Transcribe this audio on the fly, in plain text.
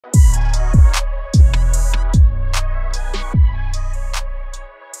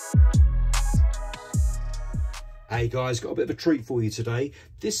Hey guys, got a bit of a treat for you today.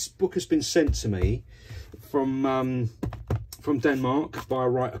 This book has been sent to me from Denmark by a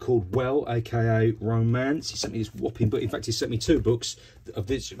writer called Well, aka Romance. He sent me this whopping book. In fact, he sent me two books, of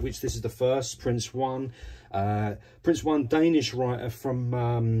which this is the first, PRINS1. PRINS1, Danish writer from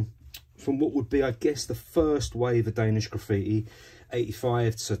what would be, I guess, the first wave of Danish graffiti,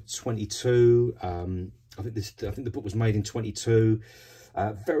 85 to 22. I think the book was made in 22.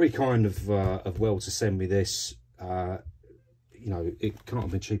 Very kind of Well to send me this. You know, it can't have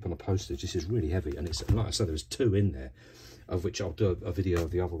been cheap on the postage. This is really heavy, and it's, like I said, there's two in there, of which I'll do a video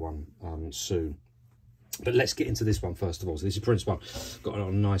of the other one soon. But let's get into this one first of all. So this is PRINS1. Got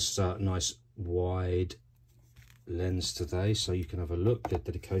a nice nice wide lens today, so you can have a look. The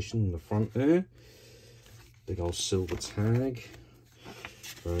dedication in the front there, big old silver tag,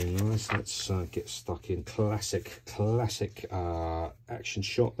 very nice. Let's get stuck in. Classic action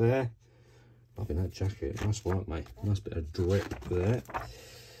shot there. Loving that jacket, nice work, mate. Nice bit of drip there.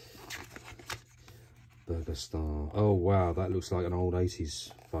 Burger Star. Oh wow, that looks like an old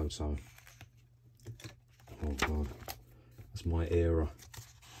 80s photo. Oh god, that's my era.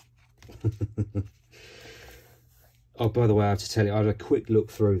 Oh, by the way, I have to tell you, I had a quick look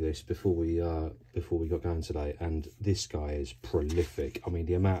through this before we got going today, and this guy is prolific. I mean,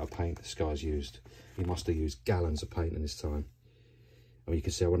 the amount of paint this guy's used, he must have used gallons of paint in his time. I mean, you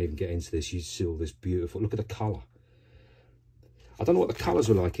can see I won't even get into this. You see all this beautiful, look at the colour. I don't know what the colours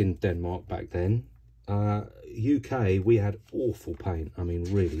were like in Denmark back then. UK, we had awful paint. I mean,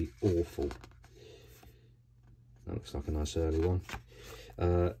 really awful. That looks like a nice early one.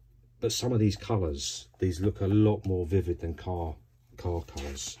 But some of these colours, these look a lot more vivid than car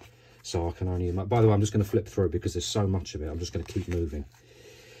colours. So I can only imagine. By the way, I'm just going to flip through because there's so much of it. I'm just going to keep moving.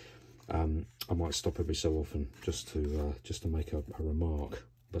 I might stop every so often just to make a remark.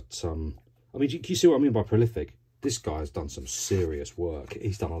 But I mean, can you see what I mean by prolific? This guy has done some serious work.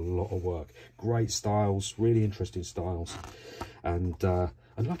 He's done a lot of work. Great styles, really interesting styles, and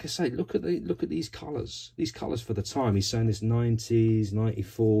like I say, look at these colours. These colours for the time. He's saying this 90s,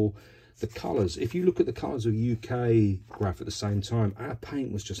 94. The colours. If you look at the colours of UK graph at the same time, our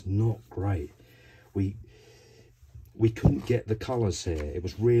paint was just not great. We couldn't get the colours here. It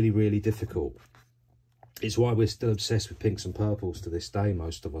was really difficult. It's why we're still obsessed with pinks and purples to this day,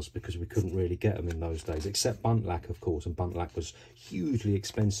 most of us, because we couldn't really get them in those days, except Buntlack, of course, and Buntlack was hugely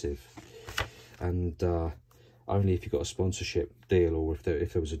expensive. And only if you got a sponsorship deal, or if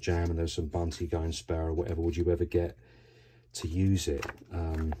there was a jam and there was some Bunty going spare or whatever, would you ever get to use it.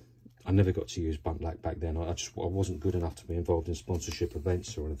 I never got to use Buntlack back then. I wasn't good enough to be involved in sponsorship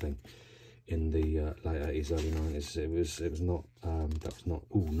events or anything in the late 80s, early 90s. It was not, that was not,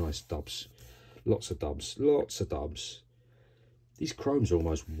 ooh, nice dubs. Lots of dubs. These chromes are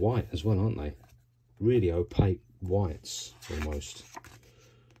almost white as well, aren't they? Really opaque whites, almost.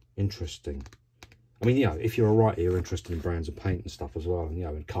 Interesting. I mean, yeah, if you're a writer, you're interested in brands and paint and stuff as well, and, you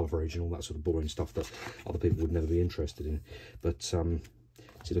know, and coverage and all that sort of boring stuff that other people would never be interested in. But, see,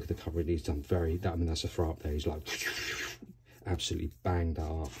 look at the coverage. He's done I mean, that's a throw up there. He's like, absolutely banged that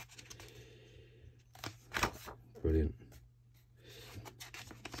up. Brilliant.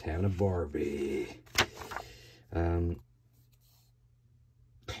 Town of Barbie.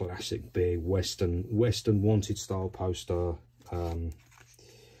 Classic big Western wanted style poster.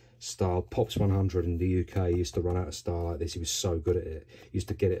 Style Pops 100 in the UK used to run out of style like this. He was so good at it. Used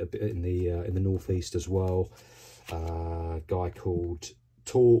to get it a bit in the northeast as well. Guy called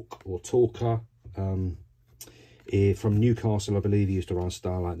Talker. From Newcastle, I believe, he used to run a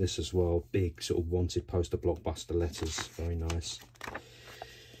style like this as well. Big sort of wanted poster blockbuster letters. Very nice.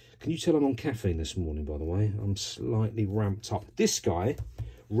 Can you tell I'm on caffeine this morning, by the way? I'm slightly ramped up. This guy,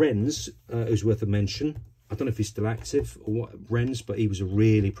 RENS, is worth a mention. I don't know if he's still active or what, RENS, but he was a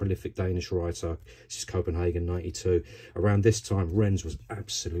really prolific Danish writer. This is Copenhagen, 92. Around this time, RENS was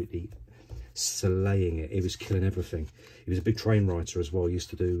absolutely slaying it. He was killing everything. He was a big train writer as well. He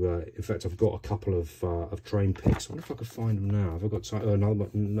used to do, in fact, I've got a couple of train pics. I wonder if I could find them now. Have I got another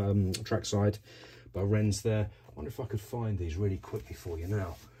trackside by RENS there? I wonder if I could find these really quickly for you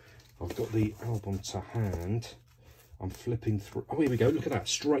now. I've got the album to hand. I'm flipping through. Oh, here we go. Look at that.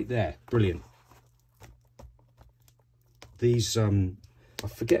 Straight there. Brilliant. These, I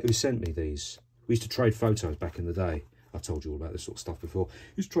forget who sent me these. We used to trade photos back in the day. I told you all about this sort of stuff before.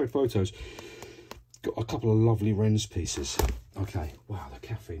 Used to trade photos. Got a couple of lovely RENS pieces. Okay. Wow, the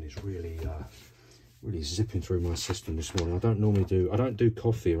caffeine is really, really zipping through my system this morning. I don't do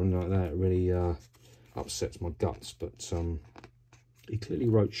coffee or anything like that. It really upsets my guts, but he clearly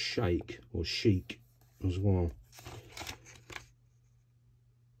wrote shake or chic as well.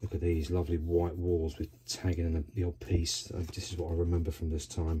 Look at these lovely white walls with tagging and the odd piece. This is what I remember from this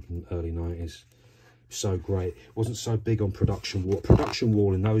time, from the early 90s. So great. It wasn't so big on production wall. Production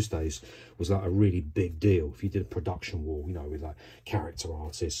wall in those days was like a really big deal. If you did a production wall, you know, with like character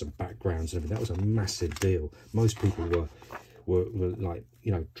artists and backgrounds and everything, that was a massive deal. Most people were like,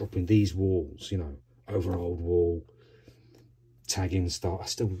 you know, dropping these walls, you know, over an old wall, tagging stuff. I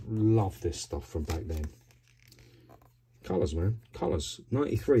still love this stuff from back then. Colours, man, colours.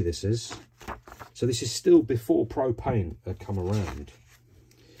 93 this is. So this is still before Pro Paint had come around.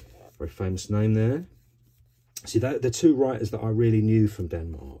 Very famous name there. See, the two writers that I really knew from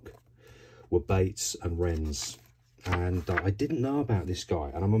Denmark were Bates and RENS. And I didn't know about this guy.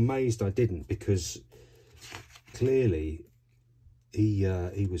 And I'm amazed I didn't, because clearly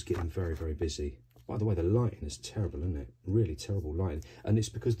he was getting very, very busy. By the way, the lighting is terrible, isn't it? Really terrible lighting. And it's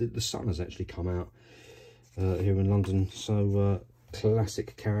because the sun has actually come out here in London. So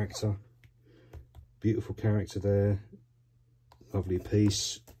classic character. Beautiful character there. Lovely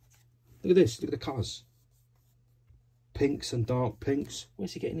piece. Look at this. Look at the colours. Pinks and dark pinks.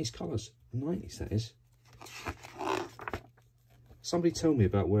 Where's he getting these colours? 90s, that is. Somebody tell me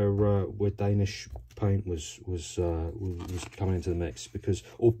about where Danish paint was coming into the mix, because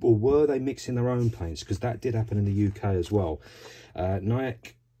or were they mixing their own paints? Because that did happen in the UK as well.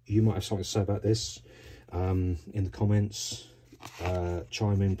 Nyack, you might have something to say about this in the comments.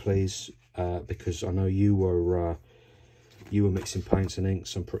 Chime in, please, because I know you were mixing paints and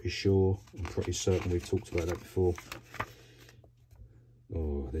inks. I'm pretty sure. I'm pretty certain we've talked about that before.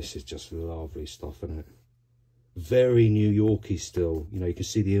 Oh, this is just lovely stuff, isn't it? Very New Yorky still. You know, you can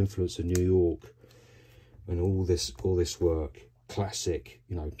see the influence of New York and all this work. Classic,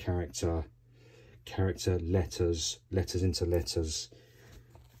 you know, character, letters into letters.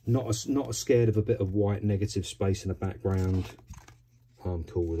 Not as scared of a bit of white negative space in the background. I'm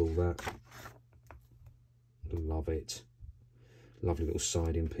cool with all that. Love it. Lovely little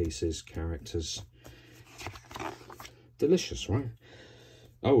siding pieces, characters. Delicious, right?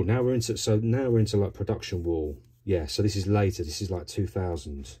 Oh, now we're into like production wall. Yeah, so this is later. This is like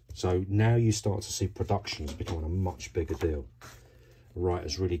 2000. So now you start to see productions becoming a much bigger deal.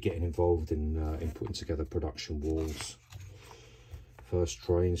 Writers really getting involved in putting together production walls. First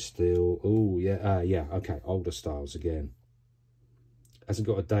train steel. Oh yeah, yeah. Okay, older styles again. Hasn't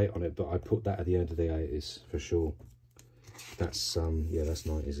got a date on it, but I put that at the end of the 80s for sure. That's yeah, that's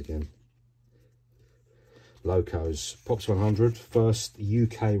 90s again. Locos. Pops 100, first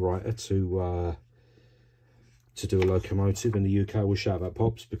UK writer to do a locomotive in the UK. We'll shout about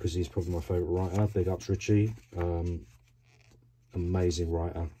Pops because he's probably my favourite writer. Big ups, Richie. Amazing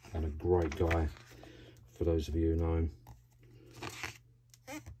writer and a great guy, for those of you who know him.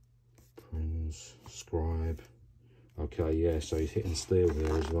 Prince, Scribe. Okay, yeah, so he's hitting steel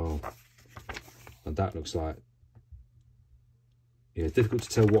here as well. And that looks like, yeah, difficult to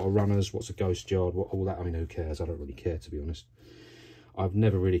tell what are runners, what's a ghost yard, what all that. I mean, who cares? I don't really care, to be honest. I've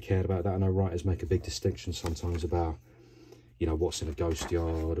never really cared about that. I know writers make a big distinction sometimes about, you know, what's in a ghost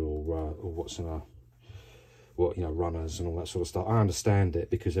yard or what's in a, what, you know, runners and all that sort of stuff. I understand it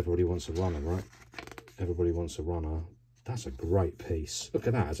because everybody wants a runner, right? Everybody wants a runner. That's a great piece. Look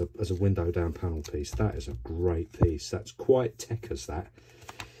at that as a window down panel piece. That is a great piece. That's quite techers, that.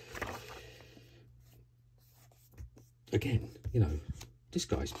 Again, you know, this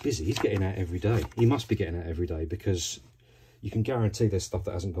guy's busy. He's getting out every day. He must be getting out every day because you can guarantee there's stuff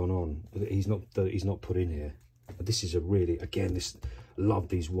that hasn't gone on that he's not put in here. But this is a really, again, love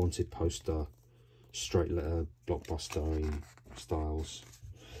these wanted poster, straight letter, blockbuster styles.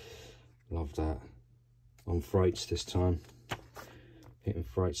 Love that. On freights this time. Hitting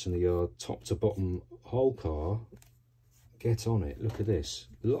freights in the yard, top to bottom, whole car. Get on it. Look at this.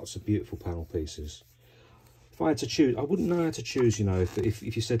 Lots of beautiful panel pieces. If I had to choose, I wouldn't know how to choose, you know, if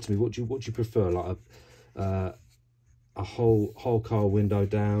you said to me, what do you prefer, like a whole car window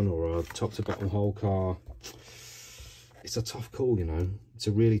down or a top to bottom whole car? It's a tough call, you know. It's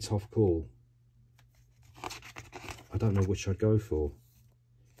a really tough call. I don't know which I'd go for.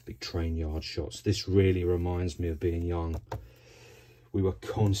 Big train yard shots. This really reminds me of being young. We were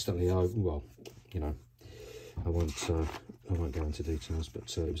constantly over, well, you know, I won't go into details,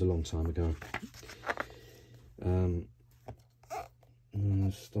 but it was a long time ago.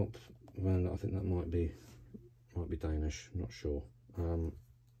 Stop. Well, I think that might be Danish. I'm not sure.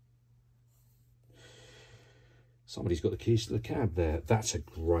 Somebody's got the keys to the cab there. That's a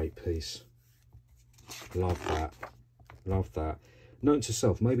great piece. Love that. Love that. Note to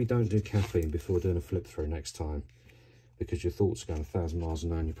self: maybe don't do caffeine before doing a flip through next time, because your thoughts are going 1,000 miles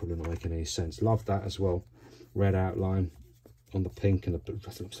an hour and you're probably not making any sense. Love that as well. Red outline. on the pink, and the,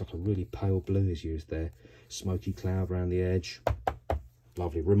 that looks like a really pale blue is used there. Smoky cloud around the edge.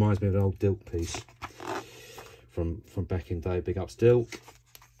 Lovely. Reminds me of an old Dilk piece from back in day. Big ups Dilk.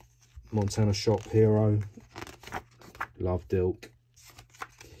 Montana Shop Hero. Love Dilk.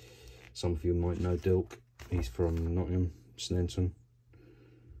 Some of you might know Dilk. He's from Nottingham, Sneinton.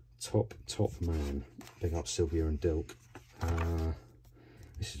 Top man. Big up Sylvia and Dilk.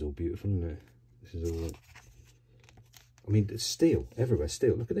 This is all beautiful, isn't it? This is all, I mean, it's steel everywhere.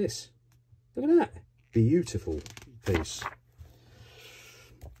 Steel. Look at this. Look at that. Beautiful piece.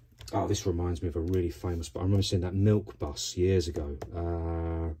 Oh, this reminds me of a really famous, but I remember seeing that milk bus years ago.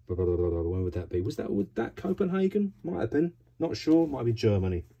 When would that be? Would that Copenhagen? Might have been. Not sure. Might be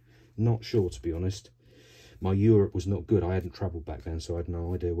Germany. Not sure, to be honest. My Europe was not good. I hadn't travelled back then, so I had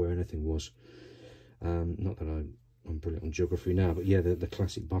no idea where anything was. Not that I'm brilliant on geography now, but yeah, the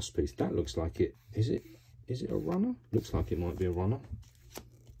classic bus piece. That looks like it. Is it a runner? Looks like it might be a runner.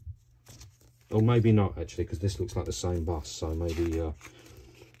 Or maybe not, actually, because this looks like the same bus. So maybe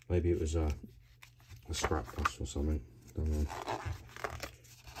it was a scrap bus or something. Don't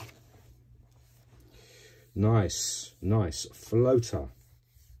know. Nice floater.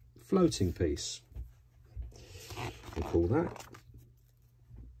 Floating piece. We'll call that.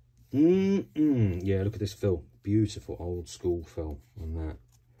 Yeah, look at this fill. Beautiful old school fill on that.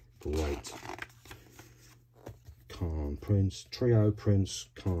 Great. Khan, Prince, Trio, Prince,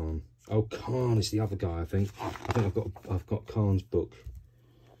 Khan. Oh, Khan is the other guy, I think. I've got Khan's book.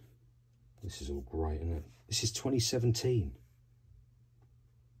 This is all great, isn't it? This is 2017.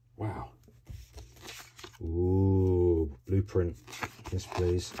 Wow. Ooh, blueprint. Yes,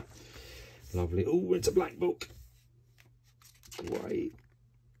 please. Lovely. Oh, it's a black book. Great.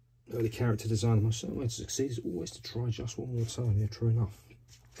 Early character design. The most certain way to succeed is always to try just one more time. Yeah, true enough.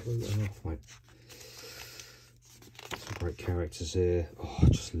 True enough, mate. Some great characters here. Oh, I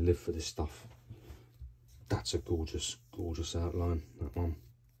just live for this stuff. That's a gorgeous, gorgeous outline, that one.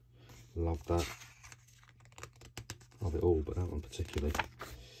 Love that. Love it all, but that one particularly.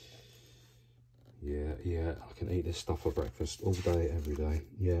 Yeah, I can eat this stuff for breakfast all day, every day.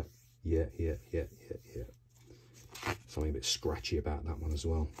 Yeah. Something a bit scratchy about that one as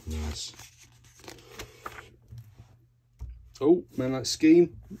well. Nice. Oh, man, that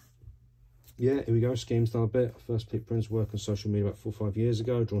scheme. Yeah, here we go. Scheme's done a bit. First picked Prin's work on social media about 4 or 5 years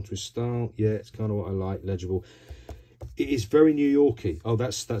ago. Drawn to his style. Yeah, it's kind of what I like. Legible. It is very New Yorky. Oh,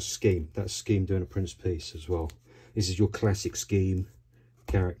 that's Scheme. That's Scheme doing a Prince piece as well. This is your classic Scheme.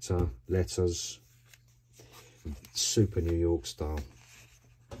 Character, letters. Super New York style.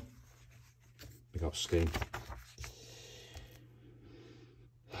 Big up Scheme.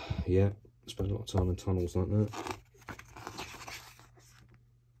 Yeah, spent a lot of time in tunnels like that.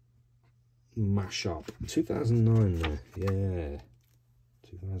 Mash up. 2009 there. Yeah.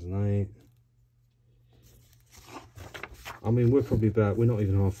 2008. I mean, we're not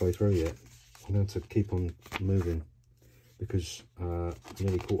even halfway through yet. I'm going to keep on moving because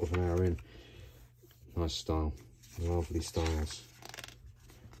nearly quarter of an hour in. Nice style. Lovely styles.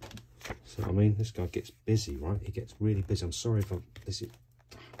 So, I mean, this guy gets busy, right? He gets really busy. I'm sorry if it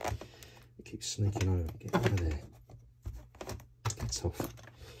keeps sneaking over. Get out of there. Get off.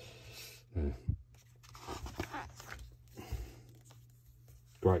 There.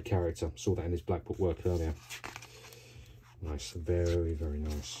 Great character. Saw that in his Black Book work earlier. Nice. Very, very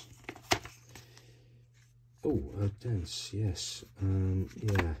nice. Oh, dense. Yes.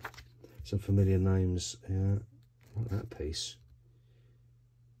 Yeah. Some familiar names. Yeah. I like that piece.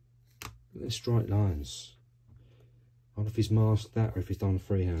 Look at the straight lines. I wonder if he's masked that or if he's done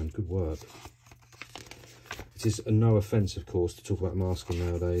freehand. Good work. It is no offence, of course, to talk about masking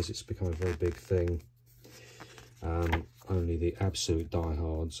nowadays. It's become a very big thing. Only the absolute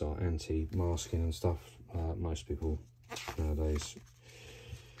diehards are anti-masking and stuff. Most people nowadays,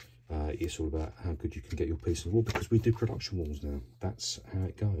 it's all about how good you can get your piece on the wall, because we do production walls now. That's how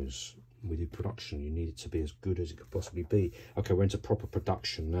it goes. We do production. You need it to be as good as it could possibly be. Okay, we're into proper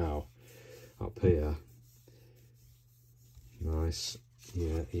production now. Up here. Nice.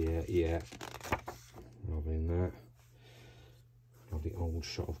 Yeah. Loving that. Lovely old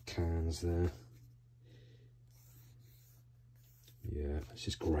shot of cans there. Yeah, this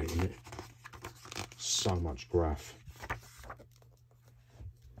is great, isn't it? So much graph.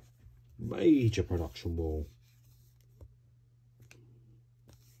 Major production wall.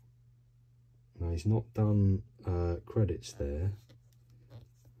 Now, he's not done credits there,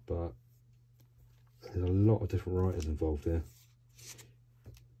 but there's a lot of different writers involved there.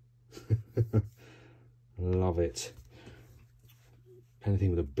 Love it. Anything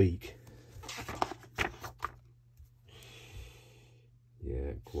with a beak.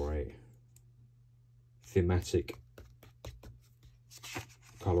 Great. Thematic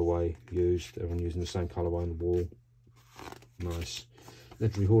colourway used. Everyone using the same colourway on the wall. Nice.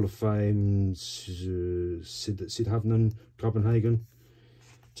 Legendary Hall of Fame, Sydhavnen, Copenhagen,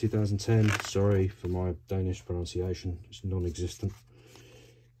 2010. Sorry for my Danish pronunciation, it's non-existent.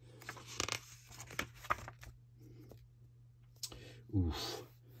 Oof,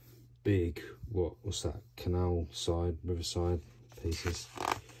 big, what's that? Canal side, riverside pieces,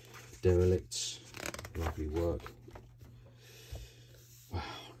 derelicts, lovely work. Wow,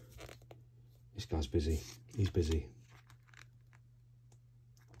 this guy's busy, he's busy.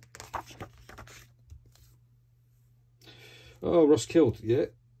 Oh, Roskilde, yeah.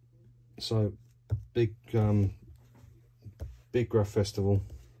 So big graph festival.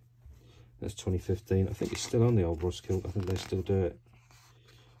 That's 2015. I think it's still on the old Roskilde. I think they still do it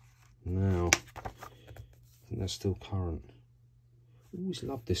now. I think that's still current. Always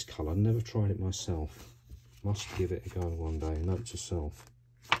loved this colour. Never tried it myself. Must give it a go one day. Note to self.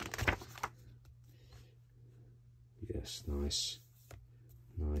 Yes, nice.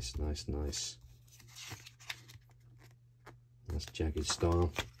 Nice, nice, nice. That's jagged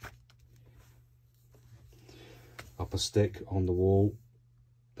style. Upper stick on the wall.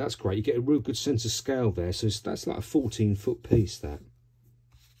 That's great. You get a real good sense of scale there. So that's like a 14-foot piece, that.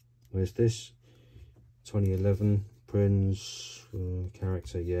 Where's this? 2011 Prince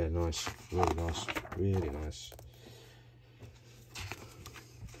character. Yeah, nice. Really nice. Really nice.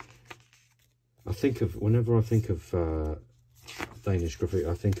 I think of, whenever I think of Danish graffiti,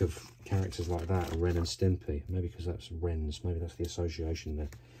 I think of characters like that, Ren and Stimpy. Maybe because that's RENS. Maybe that's the association there.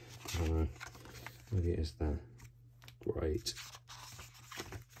 I don't know. Maybe it is that. Great.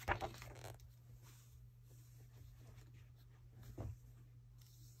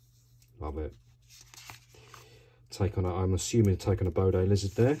 Love it. Take on a, I'm assuming take on a Bode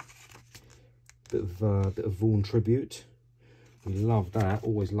lizard there. Bit of Vaughan tribute. We love that.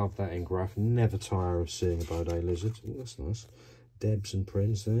 Always love that in graph. Never tire of seeing a Bode lizard. Oh, that's nice. Debs and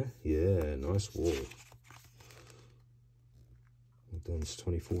Prince there. Yeah, nice wall. Well done. It's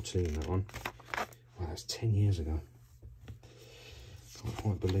 2014, that one. Wow, that's 10 years ago. Can't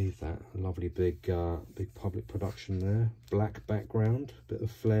quite believe that. A lovely big big public production there. Black background, bit of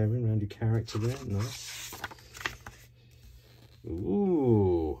flaring around your character there. Nice.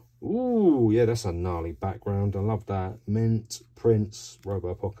 Ooh, ooh, yeah, that's a gnarly background. I love that. Mint, Prince, Robo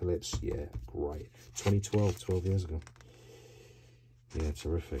Apocalypse. Yeah, great. 2012, 12 years ago. Yeah,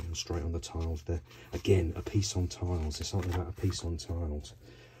 terrific. And straight on the tiles there. Again, a piece on tiles. There's something about a piece on tiles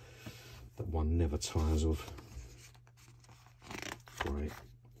that one never tires of. Great,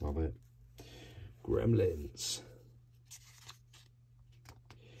 love it. Gremlins.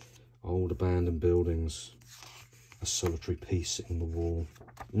 Old abandoned buildings. A solitary piece in the wall.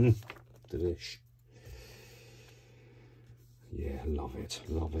 Delish. Yeah, love it,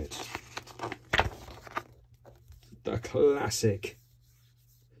 love it. The classic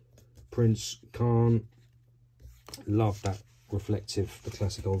Prince Khan. Love that reflective, the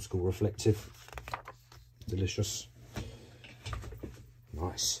classic old school reflective. Delicious.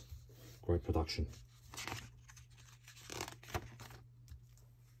 Nice. Great production.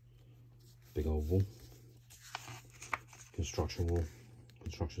 Big old wall. Construction wall.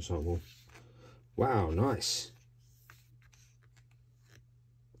 Construction site wall. Wow, nice.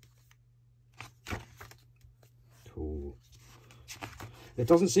 Cool. There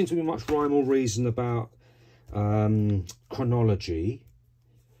doesn't seem to be much rhyme or reason about chronology,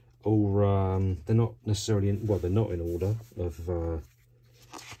 or they're not necessarily in, well, they're not in order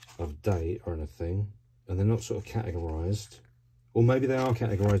of date or anything, and they're not sort of categorized, or maybe they are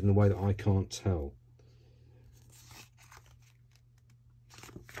categorized in a way that I can't tell.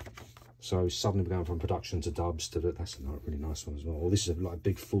 So suddenly we're going from production to dubs to that. That's a really nice one as well. Oh, this is like a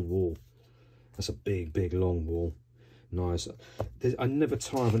big full wall. That's a big long wall. Nice. I never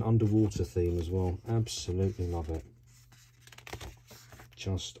tire of an underwater theme as well. Absolutely love it.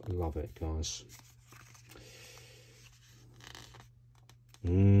 Just love it, guys.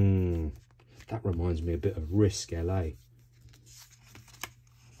 That reminds me a bit of Risk LA.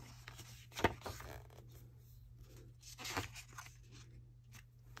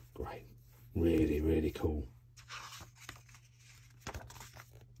 Great. Really cool.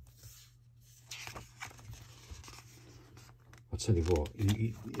 I'll tell you what,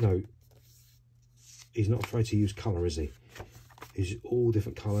 you know, he's not afraid to use colour, is he? He's all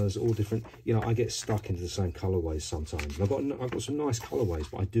different colours, all different, you know, I get stuck into the same colourways sometimes. I've got some nice colourways,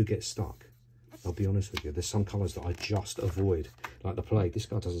 but I do get stuck. I'll be honest with you. There's some colours that I just avoid, like the Plague. This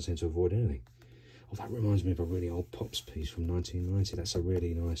guy doesn't seem to avoid anything. Oh, that reminds me of a really old Pops piece from 1990. That's a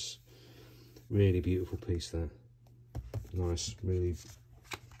really nice, really beautiful piece there. Nice, really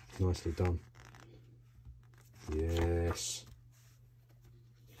nicely done. Yes.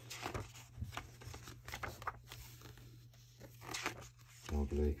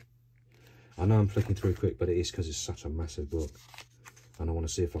 Lovely. I know I'm flicking through quick, but it is because it's such a massive book. And I want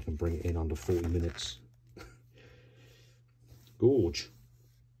to see if I can bring it in under 40 minutes. Gorge.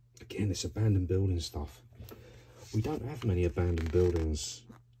 Again, it's abandoned building stuff. We don't have many abandoned buildings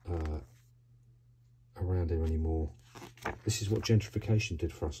around here anymore. This is what gentrification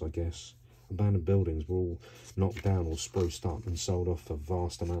did for us, I guess. Abandoned buildings were all knocked down or spruced up and sold off for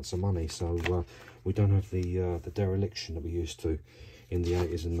vast amounts of money. So we don't have the dereliction that we used to in the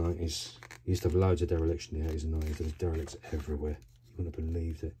 80s and 90s. We used to have loads of dereliction in the 80s and 90s. There was derelicts everywhere. You wouldn't have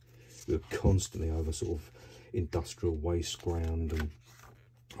believed it. We were constantly over sort of industrial waste ground and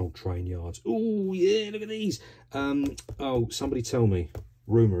old train yards. Oh yeah, look at these. Oh, somebody tell me,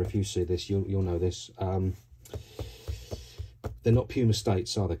 rumour, if you see this, you'll know this. They're not Puma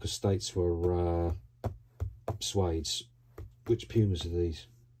States, are they? Because States were suedes. Which Pumas are these?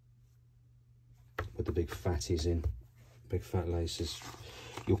 With the big fatties in, big fat laces.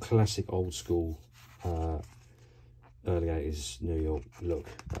 Your classic old school early 80s New York look.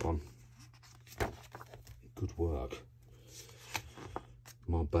 That one. Good work.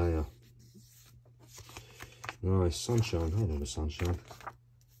 Marbella. Nice. Sunshine. I remember Sunshine.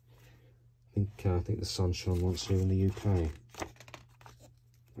 I think the Sunshine once here in the UK.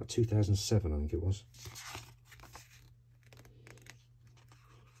 About 2007, I think it was.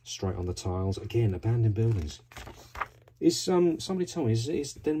 Straight on the tiles. Again, abandoned buildings. Is somebody tell me,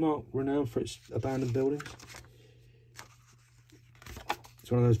 is Denmark renowned for its abandoned buildings?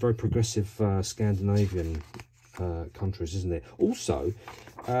 It's one of those very progressive Scandinavian countries, isn't it? Also,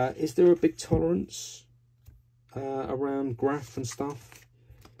 is there a big tolerance around graff and stuff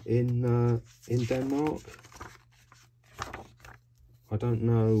in Denmark? I don't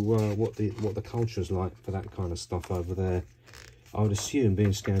know what the culture's like for that kind of stuff over there. I would assume,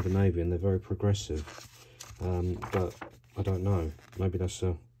 being Scandinavian, they're very progressive, but I don't know. Maybe that's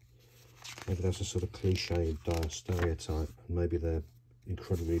a sort of cliched stereotype, and maybe they're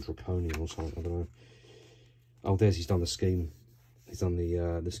incredibly draconian or something. I don't know. Oh, there's, he's done the scheme. He's done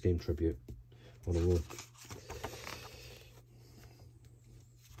the scheme tribute on the wall.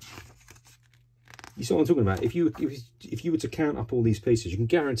 You see what I'm talking about? If you were to count up all these pieces, you can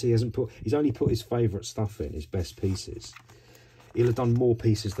guarantee he's only put his favourite stuff in, his best pieces. He'll have done more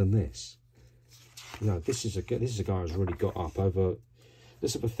pieces than this. You know, this is a guy who's really got up over.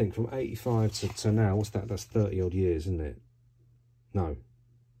 Let's have a think, from 85 to now. What's that? That's 30 odd years, isn't it? No,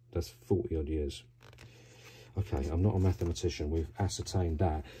 that's 40 odd years. Okay, I'm not a mathematician. We've ascertained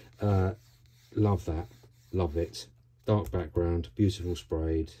that. Love that. Love it. Dark background, beautiful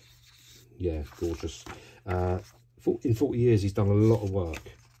sprayed. Yeah, gorgeous. In 40 years, he's done a lot of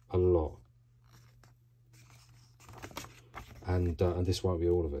work. A lot. And this won't be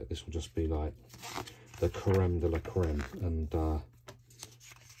all of it. This will just be like the creme de la creme. And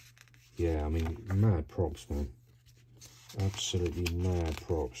yeah, I mean, mad props, man. Absolutely mad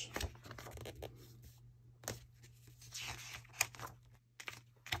props.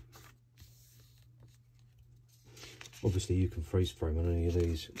 Obviously, you can freeze frame on any of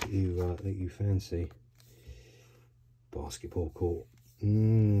these that you fancy. Basketball court.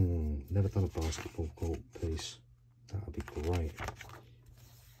 Never done a basketball court piece. That would be great.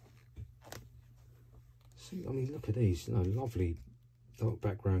 See, I mean, look at these. You know, lovely dark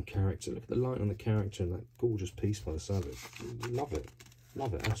background character. Look at the light on the character and that gorgeous piece by the side of it. Love it.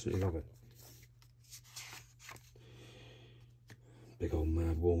 Love it. Absolutely love it. Big old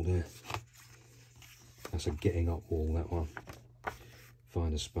mad wall there. That's a getting up wall, that one.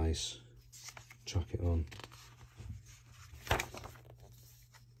 Find a space, chuck it on.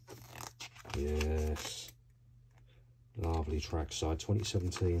 Yes. Lovely trackside,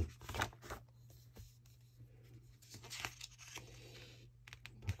 2017.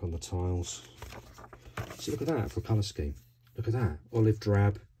 Back on the tiles. See, look at that for a colour scheme. Look at that. Olive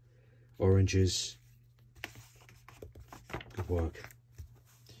drab, oranges. Good work.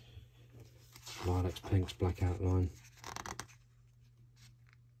 Lilacs, pinks, black outline.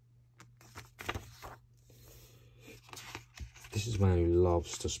 This is a man who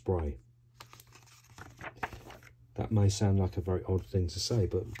loves to spray. That may sound like a very odd thing to say,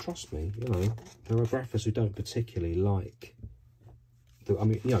 but trust me, you know, there are graphers who don't particularly like. I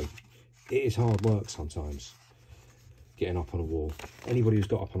mean, you know, it is hard work sometimes getting up on a wall. Anybody who's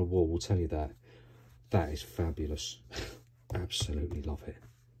got up on a wall will tell you that. That is fabulous. Absolutely love it.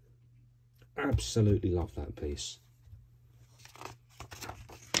 Absolutely love that piece.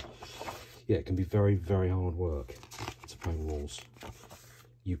 Yeah, it can be very, very hard work to paint walls.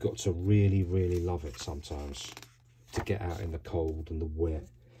 You've got to really, really love it sometimes to get out in the cold and the wet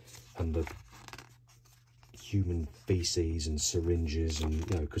and the human feces and syringes, and you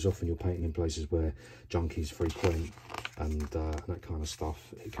know, because often you're painting in places where junkies frequent and that kind of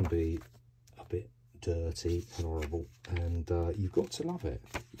stuff. It can be a bit dirty and horrible, and you've got to love it.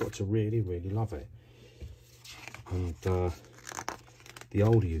 You've got to really, really love it. And the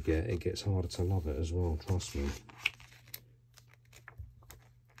older you get, it gets harder to love it as well, trust me.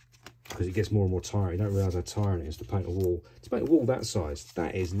 Because it gets more and more tiring. You don't realise how tiring it is to paint a wall. To paint a wall that size,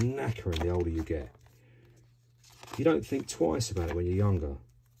 that is knackering the older you get. You don't think twice about it when you're younger.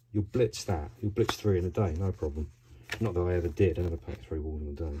 You'll blitz that. You'll blitz 3 in a day, no problem. Not that I ever did. I never painted 3 walls in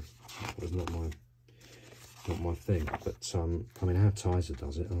a day. That was not my thing. But I mean, how Tizer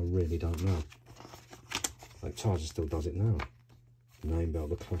does it, I really don't know. Like Tizer still does it now. Name belt,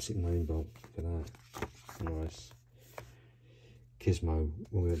 the classic name belt. Look at that. Nice. Gizmo,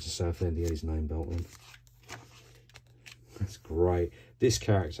 when we went to Southend, he had his name belt on. That's great. This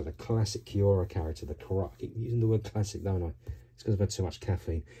character, the classic Kiora character, the corrupt. I keep using the word classic, don't I? It's because I've had too much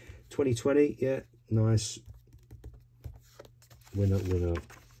caffeine. 2020, yeah, nice. Winner, winner,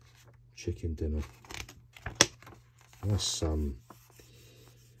 chicken dinner. Nice. I don't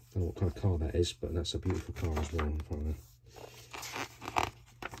know what kind of car that is, but that's a beautiful car as well in front of it.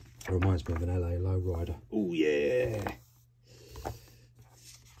 It reminds me of an LA lowrider. Oh yeah.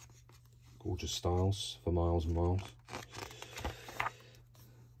 Gorgeous styles for miles and miles.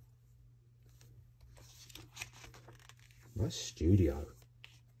 Nice studio.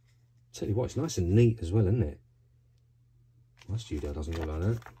 Tell you what, it's nice and neat as well, isn't it? My studio doesn't look like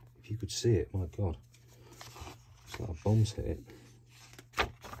that. If you could see it, my God. It's like a bomb's hit it.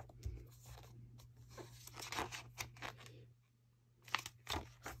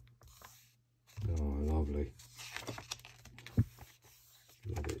 Oh, lovely.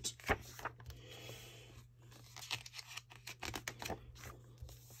 Love it.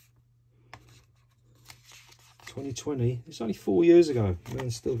 '20, it's only 4 years ago.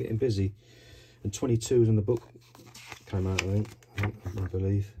 Man's still getting busy. And 22 is when the book came out, I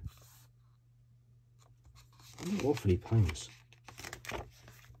believe. I don't know what often he paints.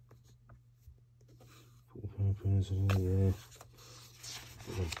 Yeah.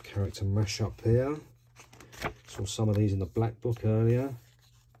 Character mash up here. Saw some of these in the black book earlier.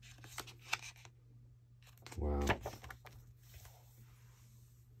 Wow.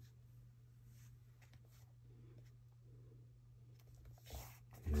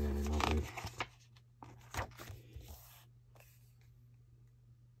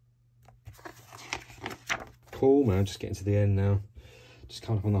 Cool, man. Just getting to the end now. Just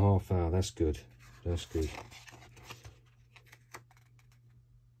coming up on the half hour. That's good. That's good.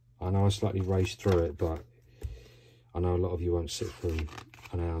 I know I slightly raced through it, but I know a lot of you won't sit through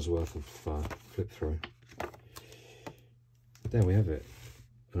an hour's worth of flip through. There we have it.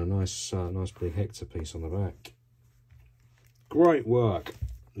 And a nice, nice big Hector piece on the back. Great work.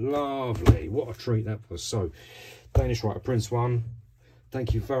 Lovely. What a treat that was. So, Danish writer PRINS1,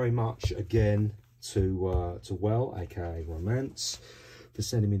 thank you very much again to Well, aka Romance, for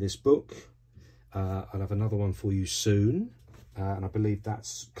sending me this book. I'll have another one for you soon, and I believe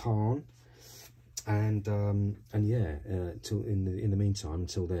that's Khan. And yeah, till in the meantime,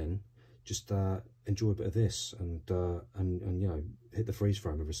 until then, just enjoy a bit of this, and you know, hit the freeze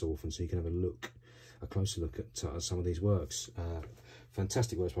frame every so often so you can have a closer look at some of these works.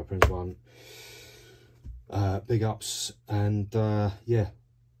 Fantastic works by PRINS1. Big ups, and yeah,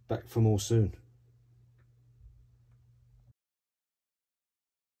 back for more soon.